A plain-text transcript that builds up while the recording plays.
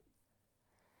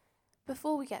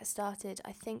Before we get started,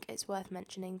 I think it's worth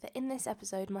mentioning that in this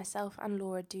episode, myself and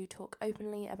Laura do talk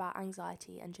openly about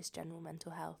anxiety and just general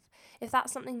mental health. If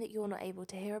that's something that you're not able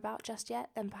to hear about just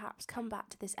yet, then perhaps come back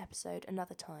to this episode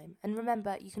another time. And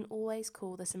remember, you can always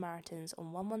call the Samaritans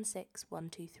on 116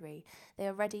 123. They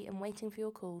are ready and waiting for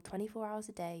your call 24 hours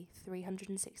a day,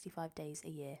 365 days a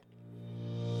year.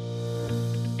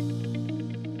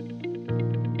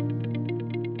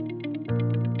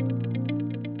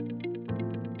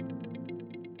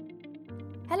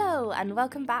 Hello and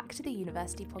welcome back to the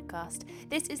University Podcast.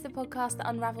 This is the podcast that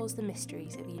unravels the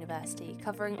mysteries of university,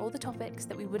 covering all the topics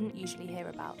that we wouldn't usually hear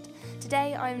about.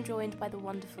 Today I am joined by the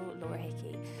wonderful Laura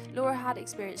Hickey. Laura had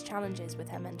experienced challenges with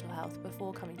her mental health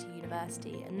before coming to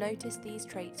university and noticed these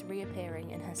traits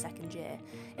reappearing in her second year.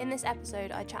 In this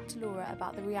episode I chat to Laura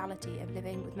about the reality of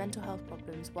living with mental health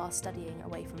problems while studying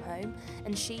away from home,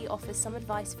 and she offers some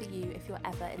advice for you if you're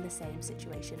ever in the same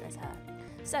situation as her.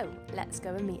 So let's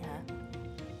go and meet her.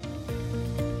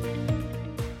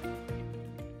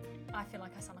 I feel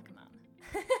like I sound like a man.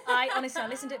 I honestly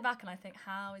listened to it back and I think,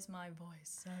 how is my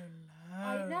voice so low?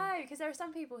 I know, because there are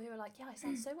some people who are like, yeah, I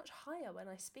sound so much higher when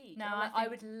I speak. No, and I'm like, I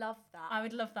would love that. I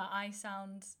would love that. I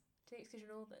sound... Do you think it's because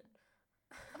you're Northern?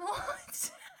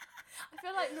 What? I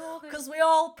feel like Northern... Because we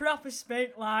all proper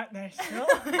speak like this.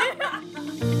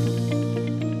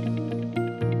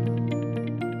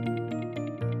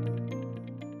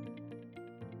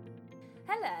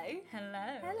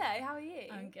 Hello, how are you?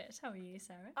 I'm good. How are you,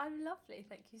 Sarah? I'm lovely,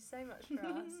 thank you so much for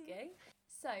asking.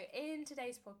 So, in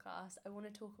today's podcast, I want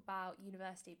to talk about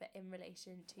university, but in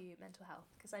relation to mental health,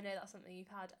 because I know that's something you've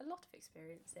had a lot of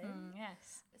experience in.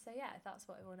 Yes. So yeah, that's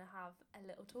what I want to have a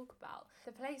little talk about.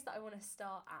 The place that I want to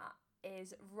start at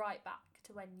is right back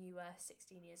to when you were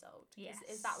 16 years old. Yes.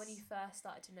 Is that when you first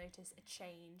started to notice a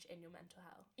change in your mental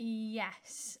health?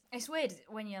 Yes. It's weird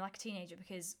when you're like a teenager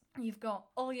because you've got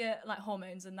all your like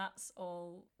hormones and that's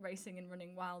all racing and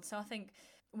running wild. So I think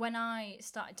when I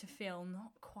started to feel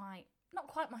not quite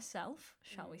myself,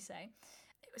 shall we say,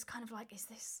 it was kind of like, is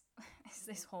this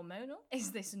hormonal?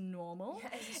 Is this normal?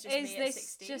 Yeah, is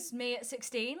this just me at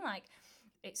 16? Like,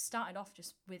 it started off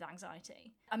just with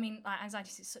anxiety. I mean, like, anxiety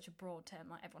is such a broad term.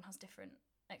 Like, everyone has different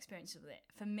experiences with it.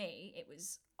 For me,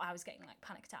 I was getting like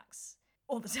panic attacks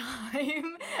all the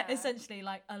time, essentially,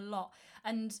 like a lot.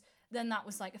 And then that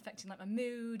was like affecting like my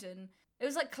mood, and it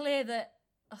was like clear that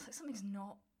something's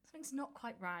not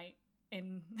quite right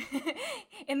in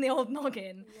in the old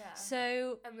noggin. Yeah.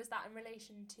 So, and was that in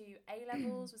relation to A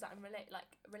levels? Was that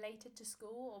related to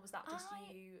school, or was that just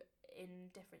you in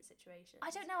different situations?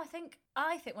 I don't know. I think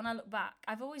when I look back,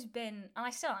 I've always been, and I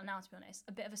still am now, to be honest,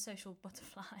 a bit of a social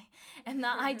butterfly, and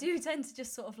that I do tend to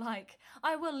just sort of like,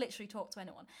 I will literally talk to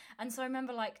anyone. And so I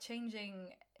remember like changing,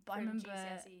 but From I remember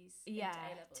GCSEs into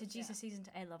A-levels, to GCSEs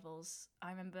into A levels.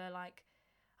 I remember like,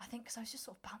 I think because I was just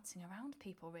sort of bouncing around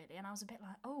people really, and I was a bit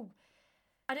like,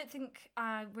 I don't think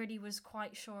I really was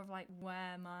quite sure of like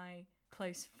where my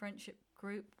close friendship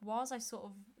group was. I sort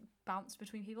of bounced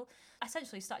between people. I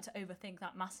essentially started to overthink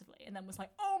that massively and then was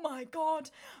like, oh my God.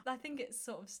 I think it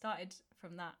sort of started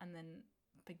from that and then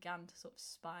began to sort of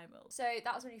spiral. So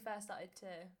that was when you first started to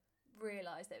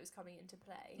realise that it was coming into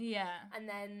play. Yeah. And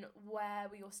then where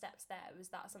were your steps there? Was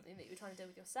that something that you were trying to deal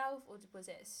with yourself, or was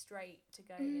it straight to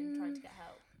going and trying to get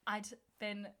help? I'd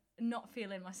been not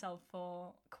feeling myself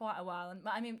for quite a while, and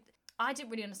I mean, I didn't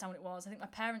really understand what it was. I think my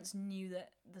parents knew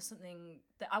that there's something,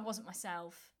 that I wasn't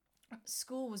myself.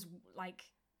 School was like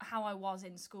how I was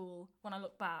in school when I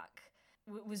look back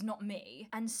was not me.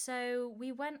 And so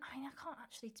we went, I mean, I can't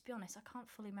actually, to be honest, I can't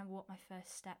fully remember what my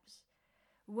first steps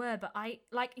were, but I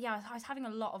was having a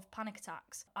lot of panic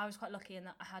attacks. I was quite lucky in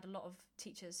that I had a lot of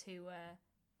teachers who were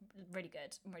really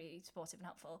good and really supportive and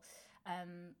helpful. I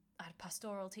had a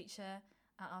pastoral teacher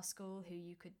at our school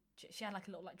who she had like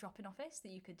a little like drop-in office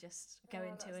that you could just go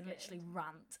into and literally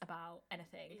rant about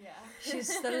anything. Yeah.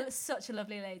 She's such a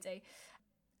lovely lady.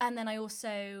 And then I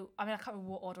can't remember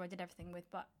what order I did everything with,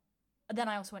 but then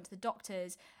I also went to the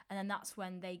doctors, and then that's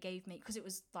when they gave me, because it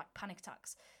was like panic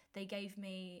attacks, they gave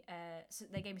me some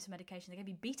medication. They gave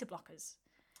me beta blockers,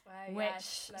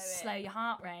 which slow your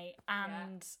heart rate,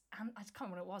 and I can't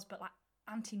remember what it was, but like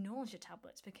anti-nausea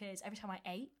tablets, because every time I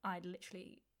ate, I'd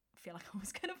literally feel like I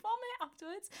was gonna vomit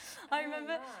afterwards. I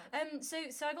remember.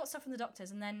 So I got stuff from the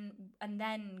doctors, and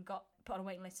then got put on a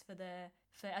waiting list for I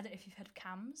don't know if you've heard of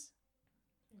CAMHS.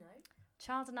 No.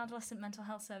 Child and Adolescent Mental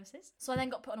Health Services. So I then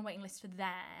got put on a waiting list for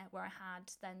there, where I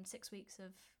had then 6 weeks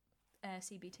of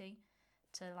CBT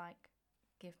to like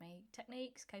give me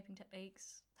techniques, coping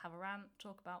techniques, have a rant,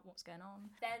 talk about what's going on.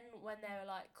 Then when they were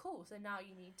like, cool, so now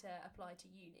you need to apply to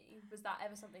uni, was that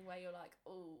ever something where you're like,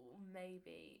 oh,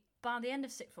 maybe? By the end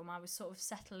of sixth form, I was sort of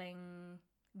settling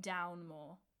down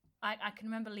more. I can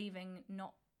remember leaving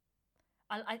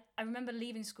I remember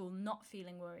leaving school not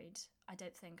feeling worried. I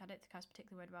don't think I was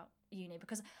particularly worried about uni,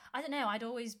 because I don't know, I'd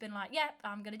always been like, yeah,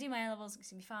 I'm going to do my A-levels,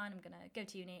 it's going to be fine, I'm going to go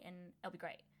to uni and it'll be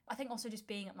great. I think also just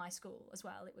being at my school as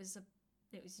well, it was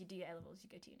you do your A-levels, you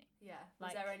go to uni. Yeah.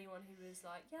 Was there anyone who was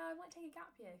like, yeah, I might take a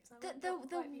gap year because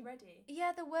I might be ready?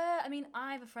 Yeah, there were. I mean,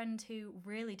 I have a friend who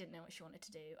really didn't know what she wanted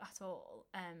to do at all.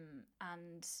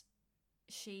 And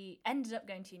she ended up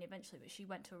going to uni eventually, but she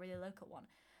went to a really local one.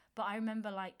 But I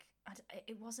remember, like,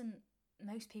 it wasn't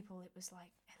most people. It was like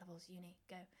A-levels, uni,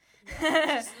 go.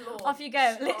 Yeah, off you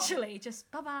go, literally, just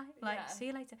bye-bye, like, see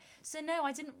you later. So no,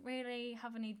 I didn't really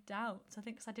have any doubts, I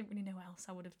think, because I didn't really know what else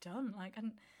I would have done. Like,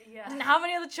 I didn't have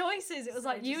any other choices. It was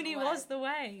like uni was the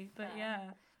way, but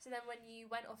yeah. So then when you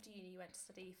went off to uni, you went to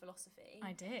study philosophy.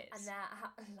 I did. And that,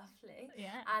 lovely.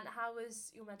 Yeah. And how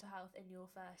was your mental health in your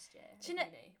first year of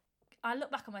uni? I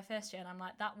look back on my first year and I'm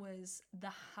like, that was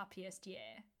the happiest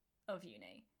year of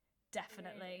uni,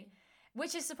 definitely. Really?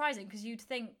 Which is surprising, because you'd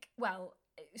think, well,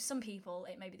 some people,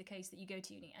 it may be the case that you go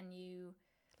to uni and you,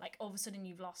 like, all of a sudden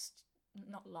you've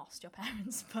not lost your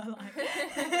parents, but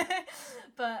like,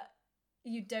 but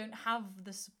you don't have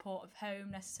the support of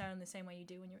home necessarily in the same way you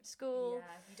do when you're at school.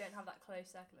 Yeah, you don't have that close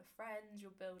circle of friends,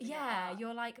 you're building Yeah, it up.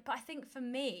 you're like, but I think for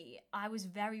me, I was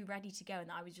very ready to go,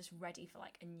 and I was just ready for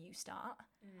like a new start.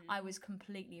 I was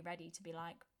completely ready to be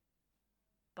like,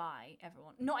 bye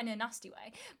everyone, not in a nasty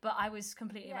way, but I was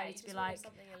completely ready to be like,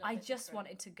 I just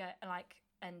wanted to go like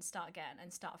and start again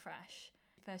and start fresh.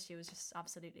 First year was just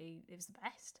absolutely, it was the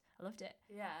best. I loved it.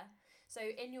 Yeah. So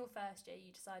in your first year,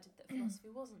 you decided that philosophy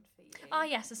wasn't for you. Oh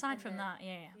yes, aside from that,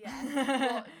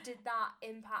 yeah. What, did that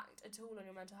impact at all on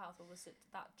your mental health, or was it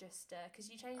that just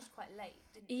because you changed quite late,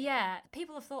 didn't you? Yeah,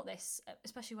 people have thought this,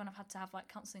 especially when I've had to have like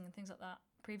counselling and things like that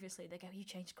previously. They go, you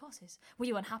changed courses, were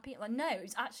you unhappy? Like, no,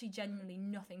 it's actually genuinely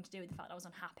nothing to do with the fact that I was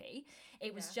unhappy.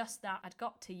 It was just that I'd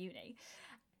got to uni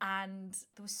and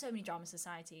there were so many drama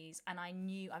societies, and I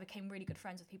became really good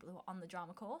friends with people who were on the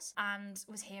drama course, and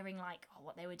was hearing like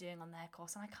what they were doing on their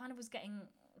course, and I kind of was getting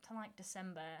to like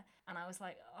December and I was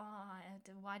like,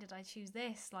 why did I choose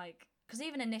this? Like, because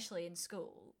even initially in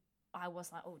school I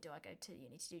was like, do I go to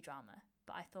uni to do drama?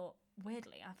 But I thought,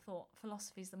 weirdly,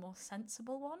 philosophy is the more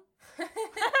sensible one.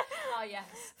 Oh yes,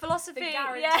 philosophy, the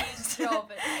guaranteed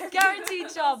job.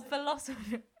 Guaranteed job,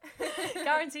 philosophy.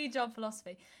 Guaranteed job,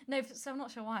 philosophy. No, so I'm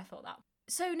not sure why I thought that.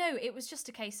 So no, it was just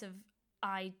a case of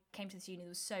I came to this uni, there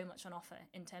was so much on offer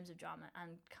in terms of drama,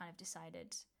 and kind of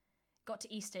decided, got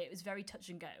to Easter, it was very touch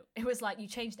and go. It was like, you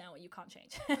change now or you can't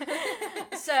change.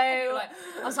 So I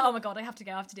was like, oh my God, I have to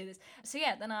go, I have to do this. So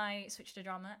yeah, then I switched to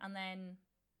drama and then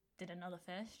did another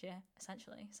first year,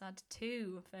 essentially. So I had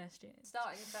 2 first years.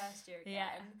 Starting first year again.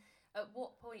 Yeah. At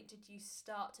what point did you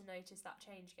start to notice that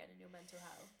change again in your mental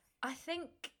health? I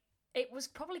think it was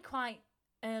probably quite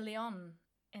early on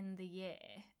in the year.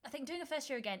 I think doing a first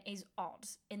year again is odd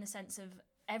in the sense of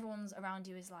everyone's around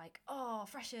you is like, oh,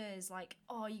 freshers, like,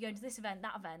 oh, you're going to this event,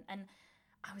 that event. And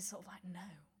I was sort of like, no,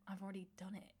 I've already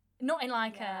done it. Not in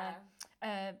like a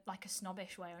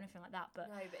snobbish way or anything like that, but,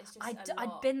 no, but it's just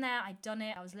I'd been there, I'd done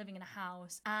it, I was living in a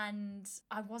house, and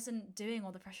I wasn't doing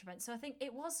all the fresh events. So I think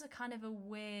it was a kind of a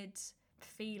weird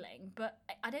feeling, but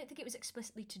I don't think it was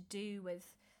explicitly to do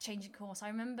with changing course. I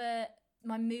remember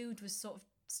my mood was sort of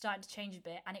starting to change a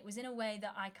bit, and it was in a way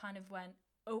that I kind of went,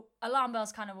 oh, alarm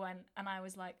bells kind of went, and I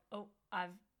was like, oh,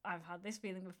 I've had this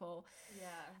feeling before. Yeah.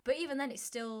 But even then, it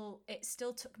still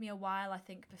took me a while, I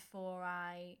think, before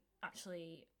I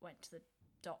actually went to the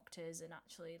doctors and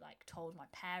actually like told my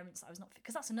parents I was not fit,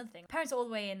 because that's another thing. Parents are all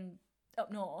the way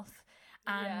up north,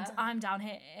 and I'm down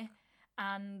here,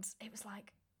 and it was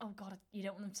like, oh God, you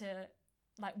don't want them to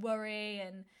like worry,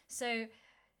 and so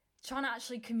trying to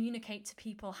actually communicate to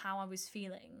people how I was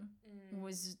feeling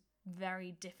was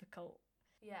very difficult.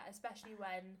 Yeah, especially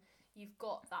when you have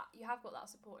got that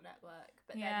support network,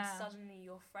 but then suddenly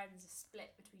your friends are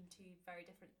split between 2 very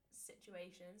different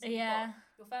situations. So you've got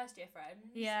your first year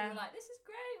friends who are like, this is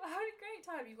great, we're having a great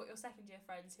time. You've got your second year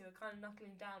friends who are kind of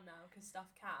knuckling down now because stuff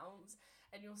counts,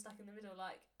 and you're stuck in the middle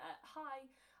like, hi,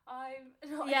 I'm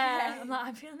not okay. I'm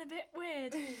like, I'm feeling a bit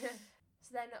weird.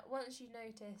 So then once you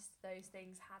noticed those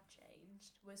things had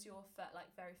changed, was your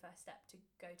very first step to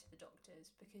go to the doctors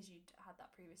because you'd had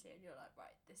that previously and you're like,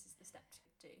 right, this is the step to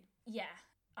do? Yeah,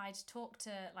 I'd talked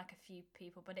to like a few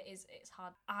people, but it's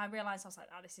hard. I realised I was like,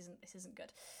 this isn't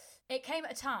good. it came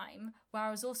at a time where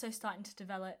I was also starting to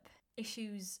develop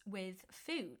issues with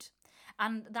food.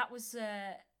 And that was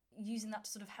using that to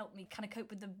sort of help me kind of cope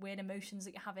with the weird emotions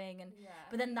that you're having. And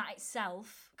but then that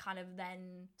itself kind of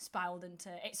then spiraled into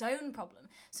its own problem.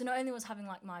 So not only was having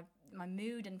like my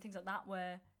mood and things like that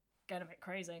were going a bit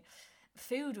crazy,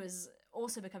 food was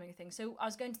also becoming a thing. So I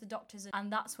was going to the doctors,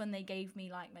 and that's when they gave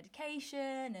me like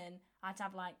medication, and I had to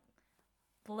have like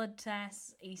blood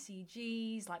tests,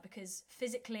 ECGs, like, because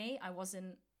physically I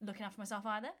wasn't looking after myself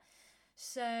either.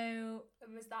 So...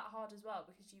 And was that hard as well?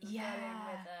 Because you were going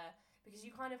with because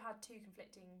you kind of had two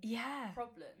conflicting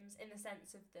problems, in the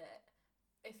sense of that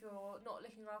if you're not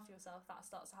looking after yourself, that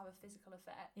starts to have a physical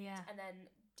effect. Yeah. And then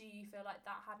do you feel like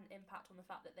that had an impact on the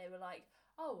fact that they were like,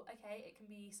 oh, okay, it can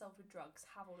be solved with drugs,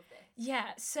 have all of this?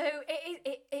 Yeah, so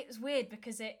it's weird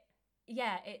because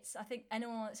it's, I think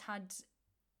anyone that's had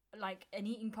like an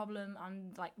eating problem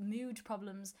and like mood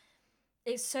problems,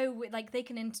 it's so weird, like they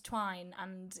can intertwine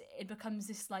and it becomes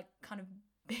this like kind of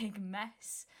big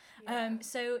mess.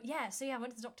 So I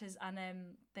went to the doctors, and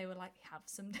they were like, have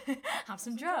some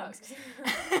drugs.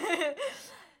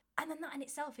 And then that in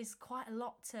itself is quite a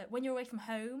lot to, when you're away from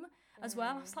home as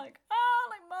well. I was like,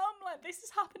 like, Mum, like, this is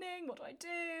happening, what do I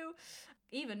do?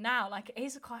 Even now, like, it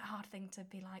is a quite hard thing to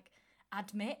be like,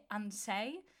 admit and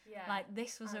say, like,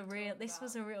 this was a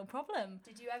real problem.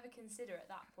 Did you ever consider at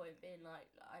that point being like,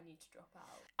 I need to drop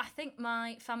out? I think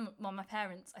my my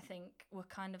parents, I think, were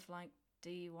kind of like, do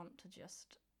you want to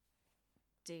just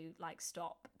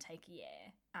stop, take a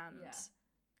year and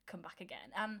come back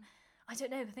again? And I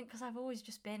don't know, I think because I've always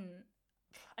just been,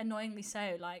 annoyingly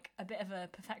so, like a bit of a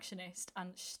perfectionist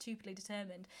and stupidly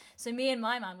determined. So me and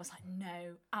my man was like,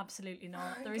 no, absolutely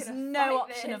not. There is no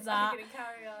option of that.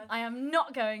 I am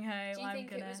not going home. Do you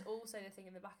think it was also the thing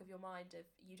in the back of your mind of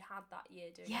you'd had that year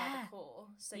doing another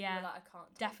course, so you were like, I can't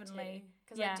take definitely.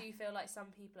 Because I do feel like some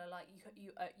people are like,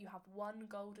 you have one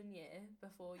golden year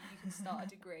before you can start a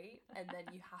degree, and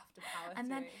then you have to power through.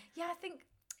 Then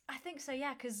I think so,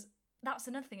 yeah, because that's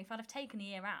another thing. If I'd have taken a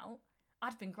year out, I'd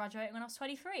have been graduating when I was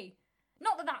 23.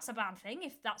 Not that that's a bad thing.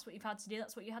 If that's what you've had to do,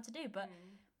 that's what you had to do. But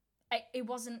it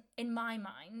wasn't in my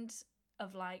mind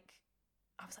of like,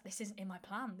 I was like, this isn't in my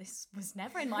plan. This was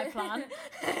never in my plan.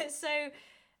 So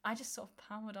I just sort of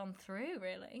powered on through,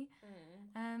 really.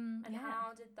 And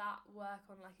how did that work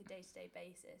on like a day-to-day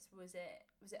basis? Was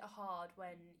it hard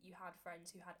when you had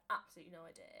friends who had absolutely no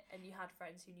idea, and you had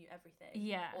friends who knew everything?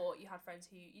 Yeah. Or you had friends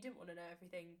who you didn't want to know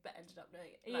everything but ended up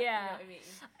knowing it? Like, you know what I mean?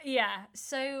 Yeah.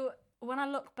 So when I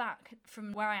look back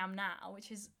from where I am now, which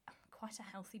is quite a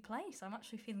healthy place, I'm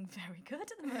actually feeling very good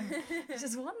at the moment, which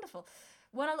is wonderful.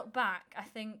 When I look back, I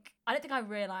don't think I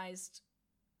realised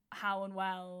how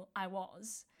unwell I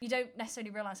was. You don't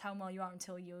necessarily realise how unwell you are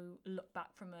until you look back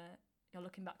you're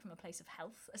looking back from a place of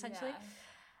health, essentially.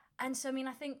 Yeah. And so, I mean,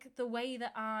 I think the way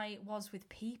that I was with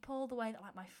people, the way that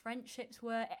like my friendships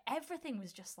were, everything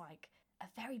was just like a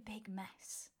very big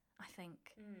mess, I think.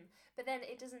 But then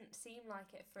it doesn't seem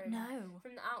like it from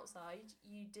the outside.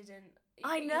 You didn't.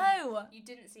 You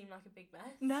didn't seem like a big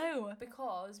mess. No.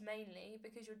 Mainly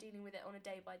because you're dealing with it on a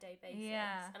day-by-day basis.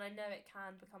 Yeah. And I know it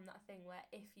can become that thing where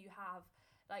if you have,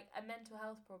 like, a mental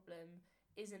health problem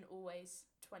isn't always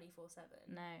 24/7.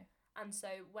 No. And so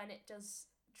when it does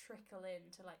trickle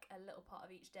into, like, a little part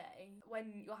of each day,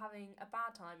 when you're having a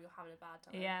bad time, you're having a bad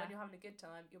time. Yeah. When you're having a good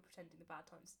time, you're pretending the bad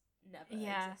times never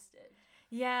existed.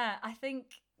 Yeah, I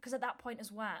think, because at that point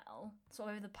as well, sort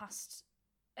of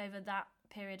over that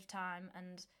period of time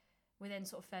and within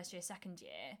sort of first year, second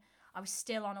year, I was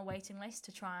still on a waiting list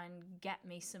to try and get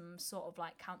me some sort of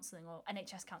like counselling or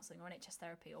NHS counselling or NHS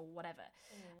therapy or whatever.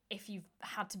 If you've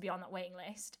had to be on that waiting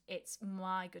list, it's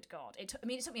my good God. It took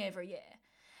me over a year.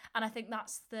 And I think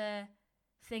that's the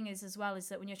thing is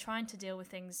that when you're trying to deal with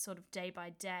things sort of day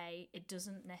by day, it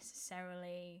doesn't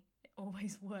necessarily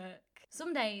always work.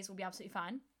 Some days will be absolutely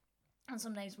fine and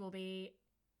some days will be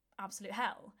absolute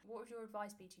hell. What would your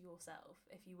advice be to yourself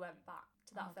if you went back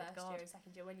to that first year and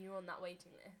second year when you were on that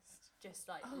waiting list, just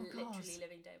like literally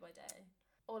living day by day?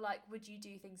 Or like, would you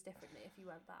do things differently if you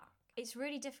went back? It's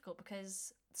really difficult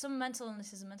because some mental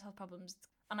illnesses and mental health problems,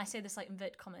 and I say this like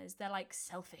inverted commas, they're like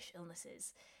selfish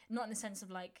illnesses. Not in the sense of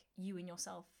like you and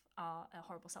yourself are a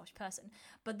horrible selfish person,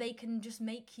 but they can just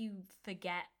make you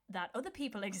forget that other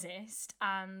people exist.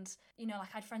 And, you know, like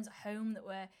I had friends at home that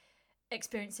were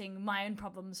experiencing my own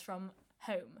problems from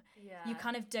home. Yeah. You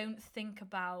kind of don't think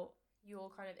about your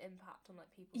kind of impact on like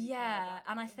people. Yeah,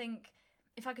 and I think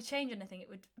if I could change anything, it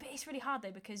would. But it's really hard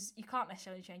though because you can't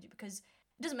necessarily change it because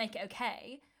it doesn't make it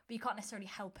okay, but you can't necessarily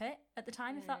help it at the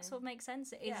time. If that sort of makes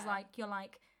sense, it is like you're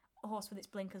like a horse with its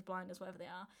blinkers, blinders, whatever they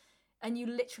are. and you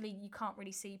can't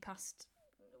really see past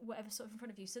whatever's sort of in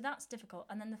front of you. So that's difficult.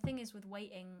 And then the thing is with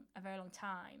waiting a very long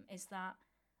time is that,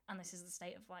 and this is the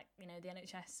state of like, you know, the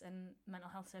NHS and mental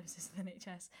health services of the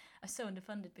NHS are so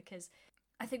underfunded, because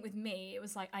I think with me, it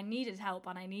was like I needed help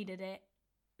and I needed it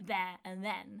there and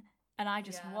then, and I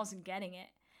just wasn't getting it.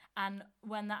 And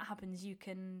when that happens,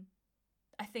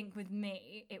 I think with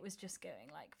me, it was just going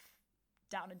like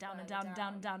down and down and down and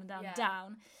down and down and down and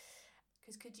down.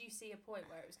 Because could you see a point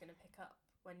where it was going to pick up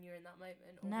when you're in that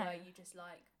moment? Or No. were you just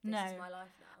like, this is my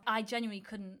life now? I genuinely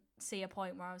couldn't see a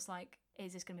point where I was like,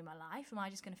 is this going to be my life? Am I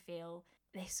just going to feel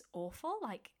this awful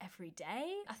like every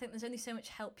day? I think there's only so much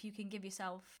help you can give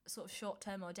yourself sort of short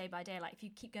term or day by day. Like if you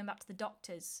keep going back to the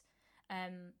doctors,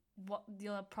 what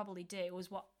you'll probably do is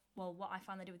what I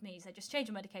find they do with me is they just change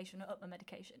your medication or up my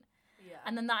medication. Yeah.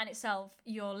 And then that in itself,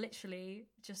 your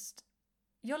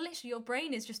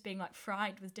brain is just being like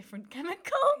fried with different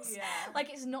chemicals. Yeah.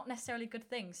 Like it's not necessarily a good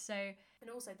thing. So, and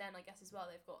also then I guess as well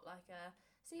they've got like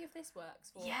see if this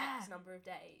works for X number of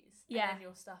days. And then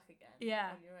you're stuck again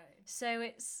on your own. So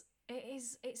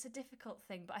it's a difficult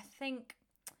thing, but I think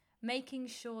making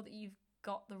sure that you've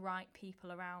got the right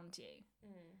people around you.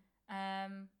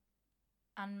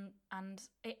 And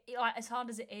it like as hard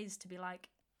as it is to be like,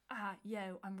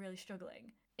 I'm really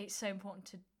struggling, it's so important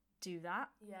to do that.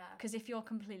 Yeah. Because if you're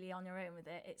completely on your own with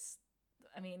it, that's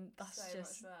so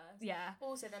just much worse. Yeah.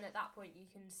 Also, then at that point, you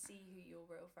can see who your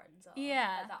real friends are.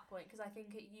 Yeah. At that point, because I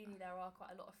think at uni there are quite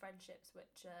a lot of friendships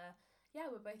which,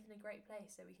 we're both in a great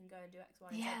place, so we can go and do X, Y,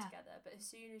 and Z together. But as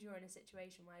soon as you're in a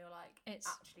situation where you're like,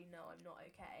 actually, no, I'm not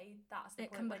okay, that's the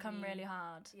point. It can become really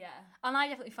hard. Yeah. And I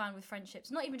definitely find with friendships,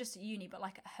 not even just at uni, but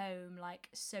like at home, like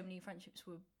so many friendships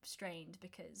were strained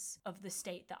because of the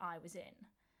state that I was in,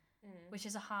 which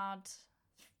is a hard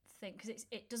thing because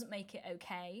it doesn't make it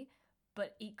okay,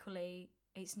 but equally,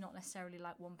 it's not necessarily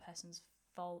like one person's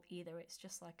fault either. It's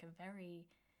just like a very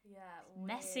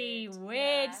messy,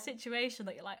 weird situation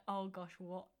that you're like, oh gosh,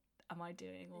 what am I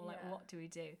doing? Or like, what do we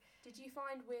do? Did you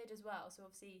find weird as well? So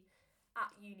obviously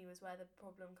at uni was where the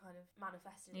problem kind of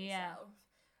manifested itself.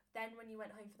 Then when you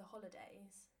went home for the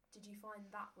holidays, did you find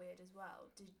that weird as well?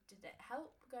 Did it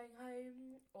help going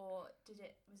home, or was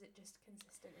it just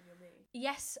consistent in your mood?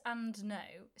 Yes and no.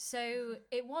 So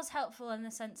it was helpful in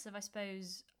the sense of, I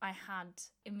suppose, I had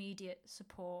immediate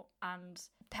support and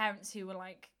parents who were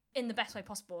like, in the best way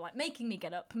possible, like making me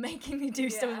get up, making me do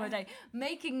stuff with my day,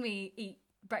 making me eat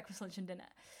breakfast, lunch and dinner.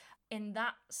 In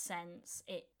that sense,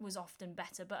 it was often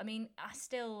better. But I mean, I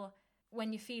still,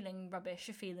 when you're feeling rubbish,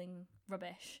 you're feeling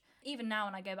rubbish. Even now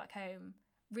when I go back home,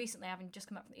 recently having just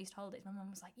come back from the Easter holidays, my mum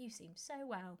was like, you seem so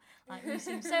well. Like, you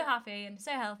seem so happy and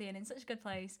so healthy and in such a good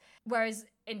place. Whereas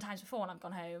in times before when I've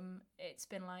gone home, it's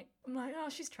been like, I'm like, oh,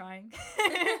 she's trying.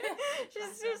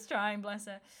 she's trying, bless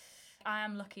her. I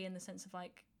am lucky in the sense of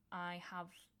like, I have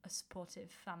a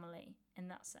supportive family in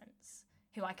that sense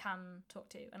who I can talk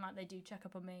to, and like they do check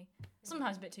up on me,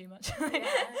 sometimes a bit too much.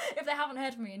 If they haven't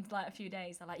heard from me in like a few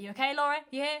days, they're like, you okay, Laura?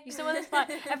 You here? You still with us? Like,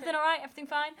 everything all right? Everything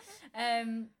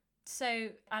fine? So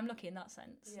I'm lucky in that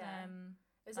sense.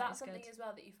 Is that something good as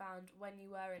well that you found when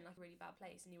you were in like a really bad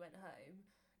place and you went home?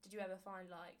 Did you ever find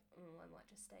like, I might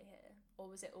just stay here? Or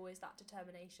was it always that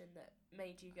determination that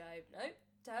made you go, nope,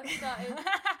 term started,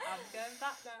 I'm going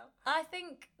back now? I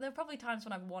think there are probably times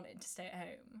when I've wanted to stay at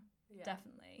home,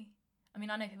 definitely. I mean,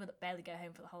 I know people that barely go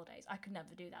home for the holidays. I could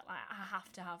never do that. Like, I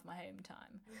have to have my home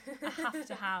time. I have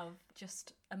to have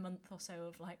just a month or so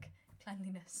of like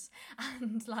cleanliness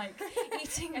and like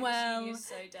eating well. Is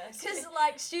so dirty. Because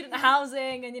like student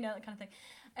housing and that kind of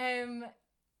thing.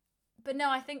 But no,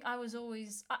 I think I was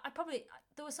always. I probably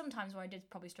there were some times where I did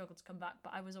probably struggle to come back,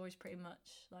 but I was always pretty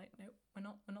much like, nope,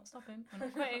 we're not stopping, we're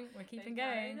not quitting, we're keeping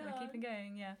going, we're keeping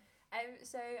going. Yeah.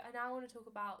 So I now want to talk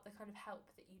about the kind of help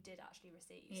that you did actually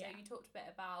receive. Yeah. So you talked a bit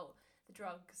about the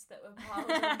drugs that were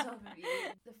piled on top of you.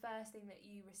 The first thing that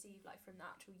you received, like from the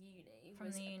actual uni,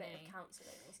 was a bit of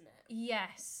counselling, wasn't it?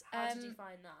 Yes. How did you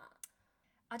find that?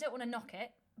 I don't want to knock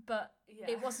it, but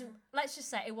it wasn't. Let's just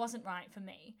say it wasn't right for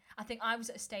me. I think I was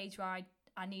at a stage where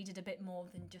I needed a bit more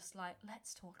than just like,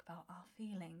 let's talk about our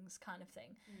feelings kind of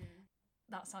thing.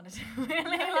 That sounded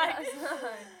really like,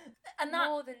 and that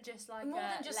more than just like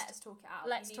let's talk it out.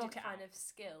 Let's talk it out. Kind of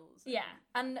skills. Yeah,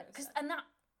 and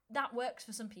that works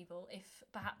for some people if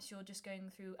perhaps you're just going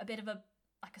through a bit of a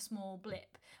small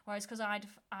blip. Whereas because I'd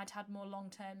had more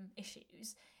long-term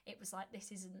issues, it was like, this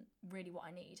isn't really what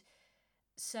I need.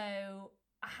 So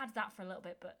I had that for a little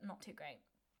bit, but not too great.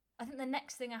 I think the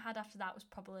next thing I had after that was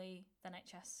probably the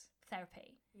NHS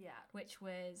therapy, Yeah. which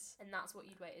was... And that's what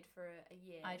you'd waited for a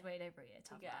year. I'd waited over a year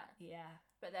to have get. that. Yeah.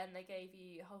 But then they gave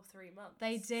you a whole 3 months.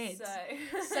 They did.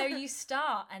 So you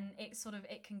start and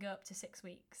it can go up to 6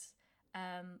 weeks.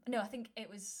 No, I think it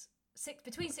was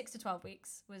between 6 to 12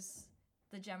 weeks was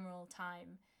the general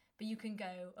time. But you can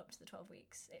go up to the 12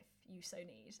 weeks if you so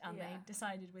need. And they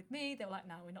decided with me, they were like,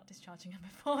 no, we're not discharging her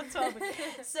before 12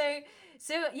 weeks.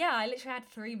 So yeah, I literally had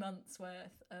 3 months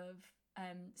worth of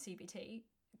CBT,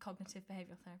 cognitive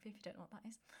behavioural therapy, if you don't know what that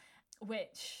is,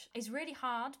 which is really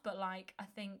hard, but like I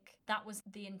think that was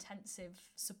the intensive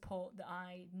support that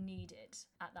I needed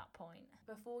at that point.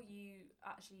 Before you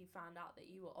actually found out that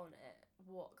you were on it,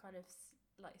 what kind of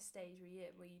like stage were you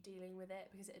in? Were you dealing with it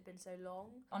because it had been so long?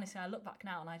 Honestly, I look back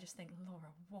now and I just think,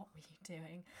 Laura, what were you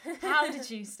doing? How did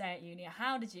you stay at uni?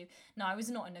 How did you... No, I was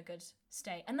not in a good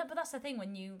state. But that's the thing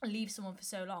when you leave someone for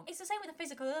so long. It's the same with a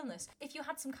physical illness. If you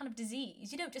had some kind of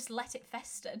disease, you don't just let it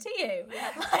fester, do you?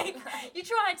 Yeah. Like, you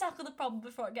try and tackle the problem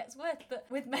before it gets worse. But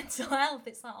with mental health,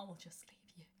 it's like, oh, we'll just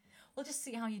leave you. We'll just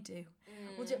see how you do.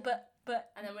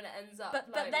 But and then when it ends up, but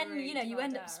like, then really you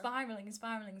end up down. spiraling,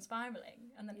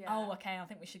 and then okay, I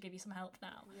think we should give you some help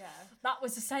now. Yeah, that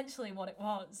was essentially what it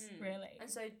was, really. And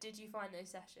so, did you find those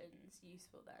sessions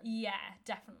useful then? Yeah,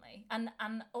 definitely. And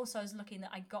also, I was lucky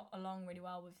that I got along really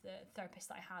well with the therapist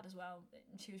that I had as well.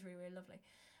 She was really, really lovely.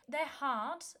 They're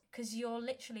hard because you're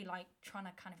literally like trying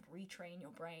to kind of retrain your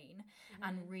brain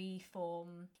and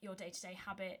reform your day-to-day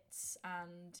habits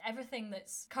and everything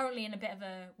that's currently in a bit of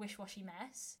a wish-washy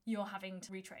mess, you're having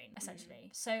to retrain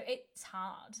essentially. So it's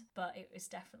hard, but it was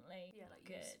definitely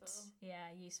good. Useful.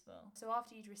 Yeah, useful. So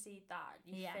after you'd received that,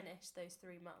 you finished those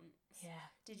 3 months. Yeah.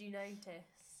 Did you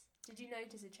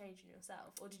notice a change in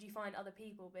yourself, or did you find other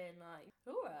people being like,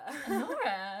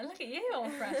 Laura, look at you, all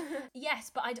fresh?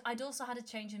 Yes, but I'd also had a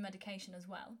change in medication as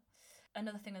well.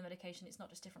 Another thing with medication, it's not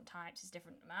just different types, it's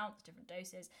different amounts, different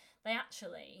doses. They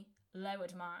actually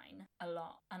lowered mine a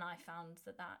lot, and I found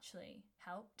that actually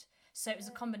helped. So it was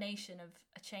a combination of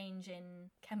a change in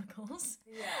chemicals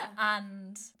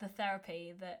and the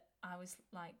therapy that I was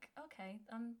like, okay,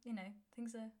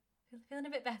 things are feeling a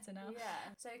bit better now.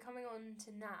 Yeah. So coming on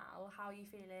to now, how are you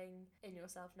feeling in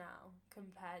yourself now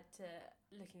compared to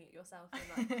looking at yourself in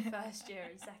like first year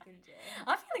and second year?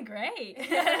 I'm feeling great.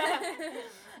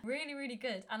 Really, really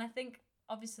good. And I think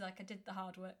obviously like I did the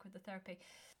hard work with the therapy,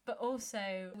 but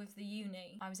also with the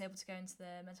uni, I was able to go into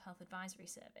the mental health advisory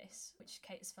service, which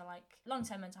caters for like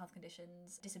long-term mental health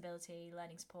conditions, disability,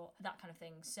 learning support, that kind of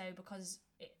thing. So because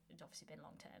it had obviously been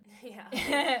long-term.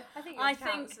 Yeah.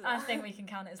 I think we can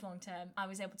count it as long-term. I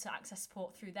was able to access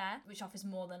support through there, which offers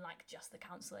more than like just the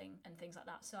counselling and things like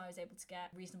that. So I was able to get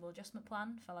a reasonable adjustment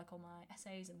plan for like all my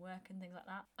essays and work and things like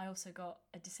that. I also got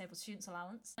a disabled students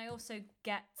allowance. I also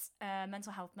get a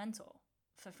mental health mentor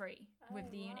for free with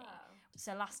the uni.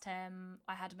 So last term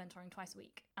I had mentoring twice a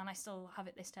week, and I still have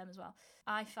it this term as well.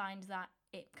 I find that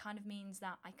it kind of means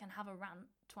that I can have a rant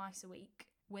twice a week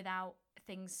without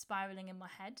things spiralling in my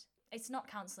head. It's not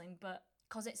counselling, but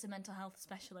because it's a mental health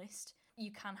specialist,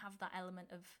 you can have that element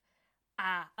of,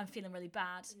 I'm feeling really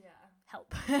bad,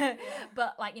 help.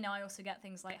 But like, I also get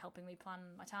things like helping me plan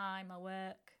my time, my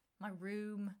work, my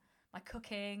room, my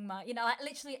cooking, like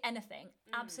literally anything,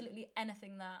 absolutely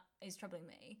anything that is troubling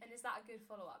me. And is that a good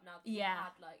follow-up now that you've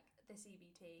had like the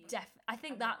CBT? I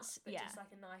think that's, just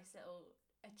like a nice little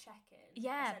check-in, so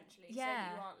essentially,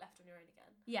 that you aren't left on your own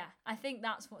again. Yeah, I think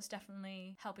that's what's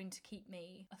definitely helping to keep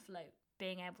me afloat.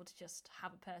 Being able to just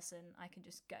have a person I can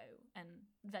just go and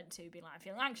vent to, being like, I'm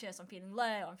feeling anxious, I'm feeling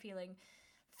low, I'm feeling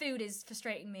food is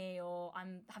frustrating me, or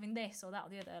I'm having this or that or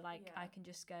the other. Like, I can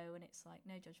just go and it's like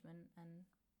no judgment, and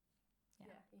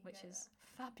which is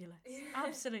fabulous.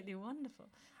 Absolutely wonderful.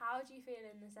 How do you feel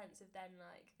in the sense of then,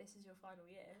 like, this is your final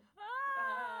year?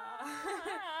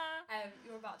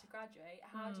 You're about to graduate.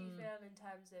 How do you feel in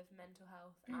terms of mental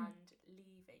health and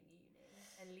leaving uni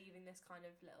and leaving this kind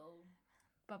of little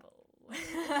bubble?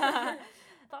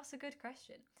 That's a good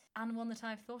question, and one that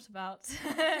I've thought about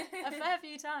a fair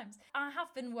few times. I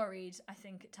have been worried, I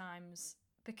think, at times,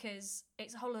 because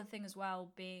it's a whole other thing as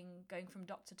well, going from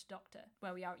doctor to doctor,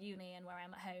 where we are at uni and where I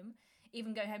am at home.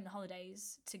 Even going home in the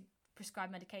holidays to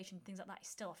prescribe medication, things like that, is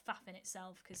still a faff in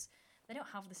itself, because they don't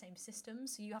have the same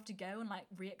systems, so you have to go and like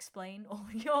re-explain all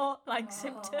your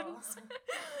symptoms.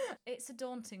 It's a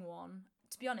daunting one.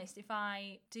 To be honest, if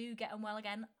I do get unwell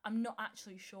again, I'm not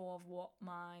actually sure of what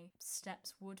my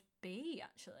steps would be,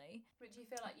 actually. But do you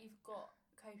feel like you've got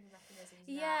coping mechanisms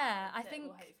I think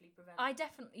will hopefully prevent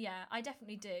I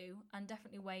definitely do, and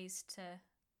definitely ways to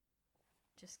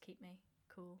just keep me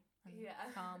cool and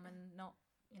calm and not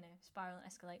spiral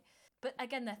and escalate. But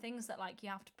again, they're things that like you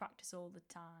have to practice all the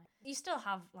time. You still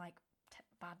have like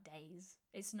bad days.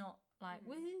 It's not like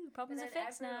woohoo, problems are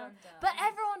fixed now. But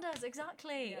everyone does,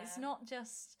 exactly. Yeah. It's not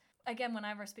just, again,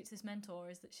 whenever I speak to this mentor,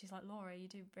 is that she's like, Laura, you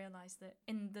do realise that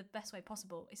in the best way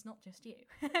possible, it's not just you.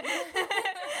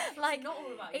 Like,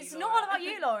 it's not all about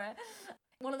you, Laura.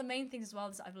 One of the main things as well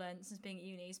that I've learned since being at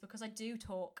uni is because I do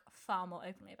talk far more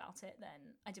openly about it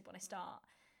than I did when I start,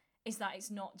 is that it's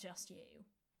not just you.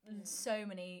 So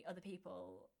many other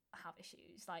people have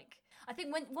issues. Like, I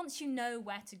think once you know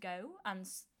where to go and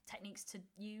techniques to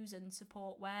use and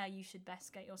support, where you should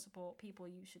best get your support, people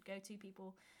you should go to,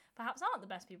 people perhaps aren't the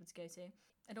best people to go to,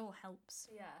 it all helps.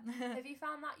 Yeah. Have you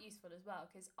found that useful as well?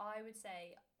 Because I would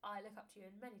say I look up to you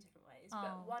in many different ways,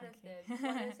 but one of the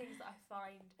things that I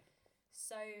find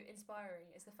so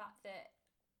inspiring is the fact that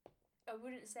I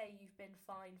wouldn't say you've been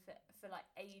fine for like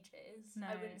ages. No.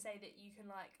 I wouldn't say that you can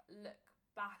like look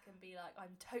back and be like,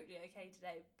 I'm totally okay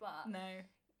today, but no,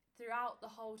 throughout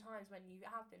the whole times when you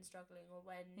have been struggling or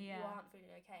when you aren't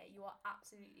feeling okay, you are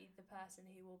absolutely the person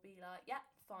who will be like, yeah,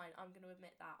 fine, I'm going to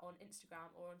admit that on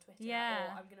Instagram or on Twitter,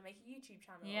 or I'm going to make a YouTube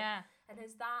channel. Yeah. And do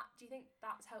you think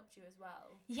that's helped you as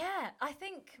well? Yeah, I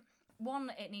think,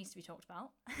 one, it needs to be talked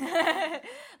about.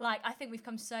 Like, I think we've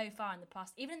come so far in the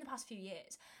past, even in the past few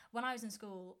years. When I was in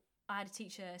school, I had a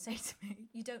teacher say to me,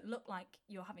 you don't look like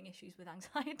you're having issues with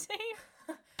anxiety.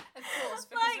 Of course,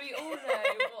 because we all know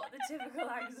what the typical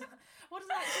anxiety... What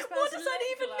does that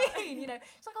even mean? You know,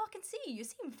 it's like, oh, I can see you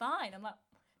seem fine. I'm like,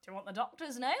 do you want the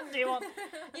doctor's note? Do you want...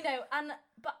 and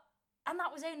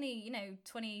that was only,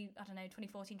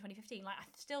 2014, 2015. Like,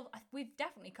 we've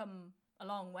definitely come a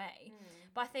long way.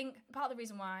 But I think part of the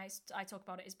reason why I talk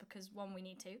about it is because, one, we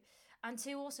need to, and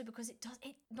two, also because it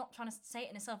not trying to say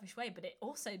it in a selfish way, but it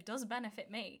also does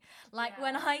benefit me. Like,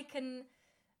 when I can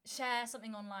share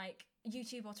something on like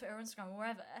YouTube or Twitter or Instagram or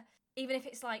wherever, even if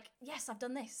it's like, yes, I've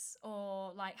done this,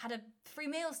 or like had 3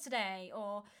 meals today,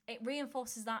 or it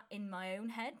reinforces that in my own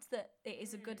head that it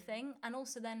is a good thing. And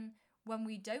also then when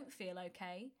we don't feel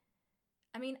okay,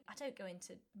 I mean, I don't go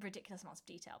into ridiculous amounts of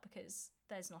detail because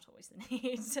there's not always the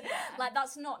need. Like,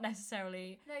 that's not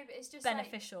necessarily but it's just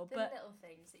beneficial. Like the little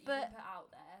things that you can put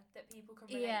out there that people can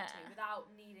relate to without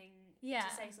needing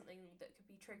to say something that could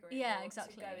be triggering or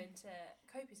exactly. to go into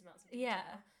copious amounts of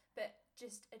detail. But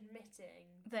just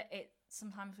admitting that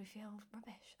sometimes we feel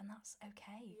rubbish, and that's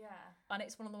okay. Yeah. And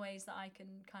it's one of the ways that I can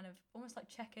kind of almost like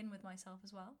check in with myself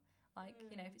as well. Like,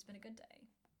 if it's been a good day,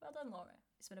 well done, Laura.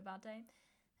 It's been a bad day,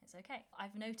 it's okay.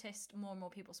 I've noticed more and more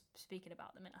people speaking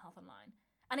about the mental health online.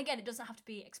 And again, it doesn't have to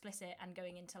be explicit and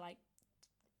going into like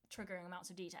triggering amounts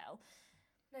of detail.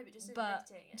 No, but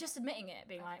admitting it. Just admitting it,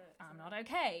 being like, I'm not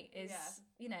okay, is,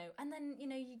 and then,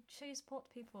 you show your support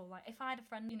to people. Like, if I had a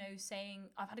friend, saying,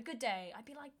 I've had a good day, I'd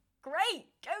be like, great,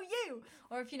 go you!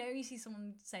 Or if, you see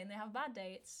someone saying they have a bad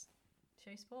day, it's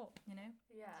show support,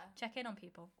 Yeah. Check in on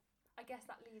people. I guess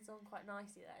that leads on quite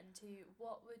nicely then to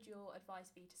what would your advice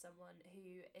be to someone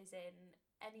who is in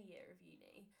any year of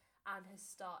uni and has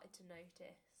started to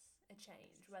notice a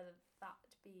change, whether that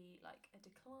be like a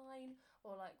decline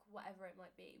or like whatever it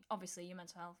might be? Obviously, your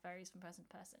mental health varies from person to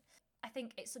person. I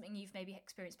think it's something you've maybe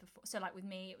experienced before. So like with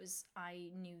me, I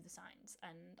knew the signs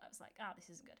and I was like, this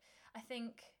isn't good. I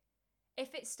think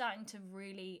if it's starting to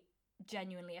really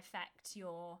genuinely affect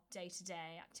your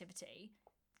day-to-day activity,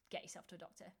 get yourself to a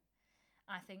doctor.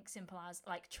 I think simple as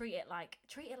like treat it like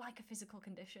a physical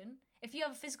condition. If you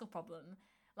have a physical problem,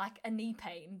 like a knee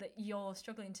pain that you're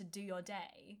struggling to do your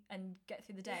day and get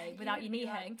through the day without your knee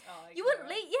hurting, you wouldn't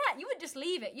leave. Yeah, you wouldn't just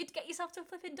leave it. You'd get yourself to a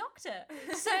flipping doctor.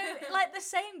 So like the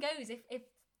same goes if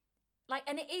like,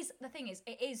 and it is, the thing is,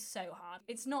 it is so hard.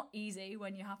 It's not easy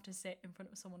when you have to sit in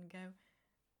front of someone and go,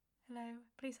 hello,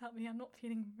 please help me. I'm not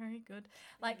feeling very good.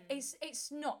 Like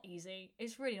it's not easy.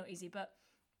 It's really not easy. But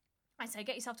I'd say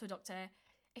get yourself to a doctor.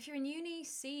 If you're in uni,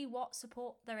 see what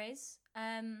support there is.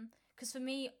 Because for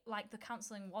me, like, the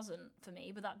counselling wasn't for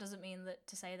me, but that doesn't mean that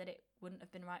to say that it wouldn't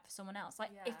have been right for someone else. Like,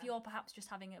 if you're perhaps just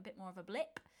having a bit more of a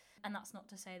blip, and that's not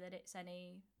to say that it's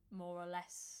any more or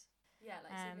less...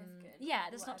 significant. Yeah,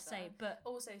 that's not to say, but...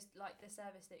 Also, like, the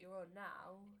service that you're on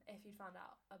now, if you found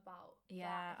out about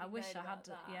I wish I had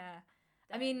to,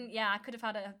 I mean, I could have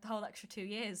had a whole extra 2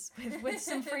 years with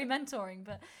some free mentoring,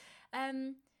 but...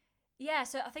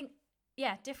 so I think,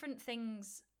 different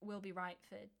things will be right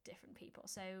for different people.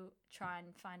 So try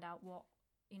and find out what,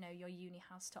 your uni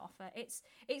has to offer. It's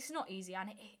not easy, and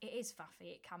it is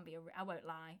faffy. It can be, I won't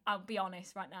lie. I'll be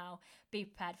honest right now. Be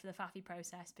prepared for the faffy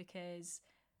process because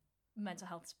mental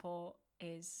health support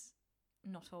is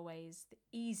not always the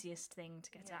easiest thing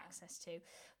to get access to.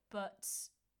 But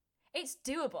it's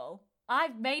doable.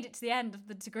 I've made it to the end of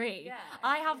the degree. Yeah,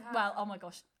 I have, you have. well, oh my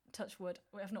gosh, touch wood.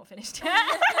 We have not finished yet.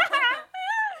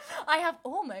 I have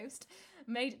almost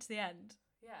made it to the end.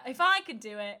 Yeah. If I could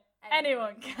do it,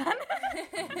 anyone can.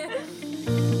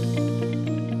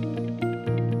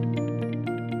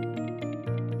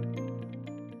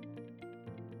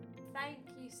 Thank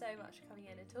you so much for coming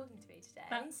in and talking to me today.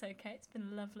 That's okay. It's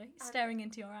been lovely. Staring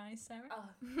into your eyes, Sarah. Oh,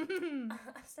 I'm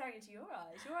staring into your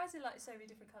eyes. Your eyes are like so many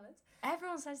different colours.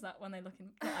 Everyone says that when they look in.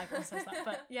 Not everyone says that,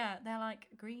 but yeah, they're like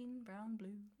green, brown, blue.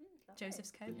 Lovely.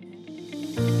 Joseph's coat.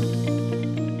 Yeah.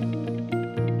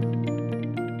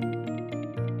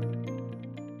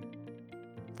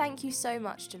 Thank you so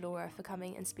much to Laura for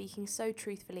coming and speaking so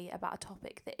truthfully about a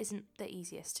topic that isn't the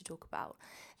easiest to talk about.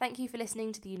 Thank you for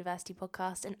listening to the University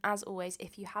Podcast, and as always,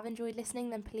 if you have enjoyed listening,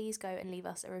 then please go and leave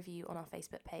us a review on our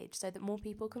Facebook page so that more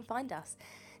people can find us.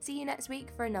 See you next week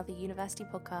for another University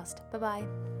Podcast.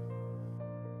 Bye-bye.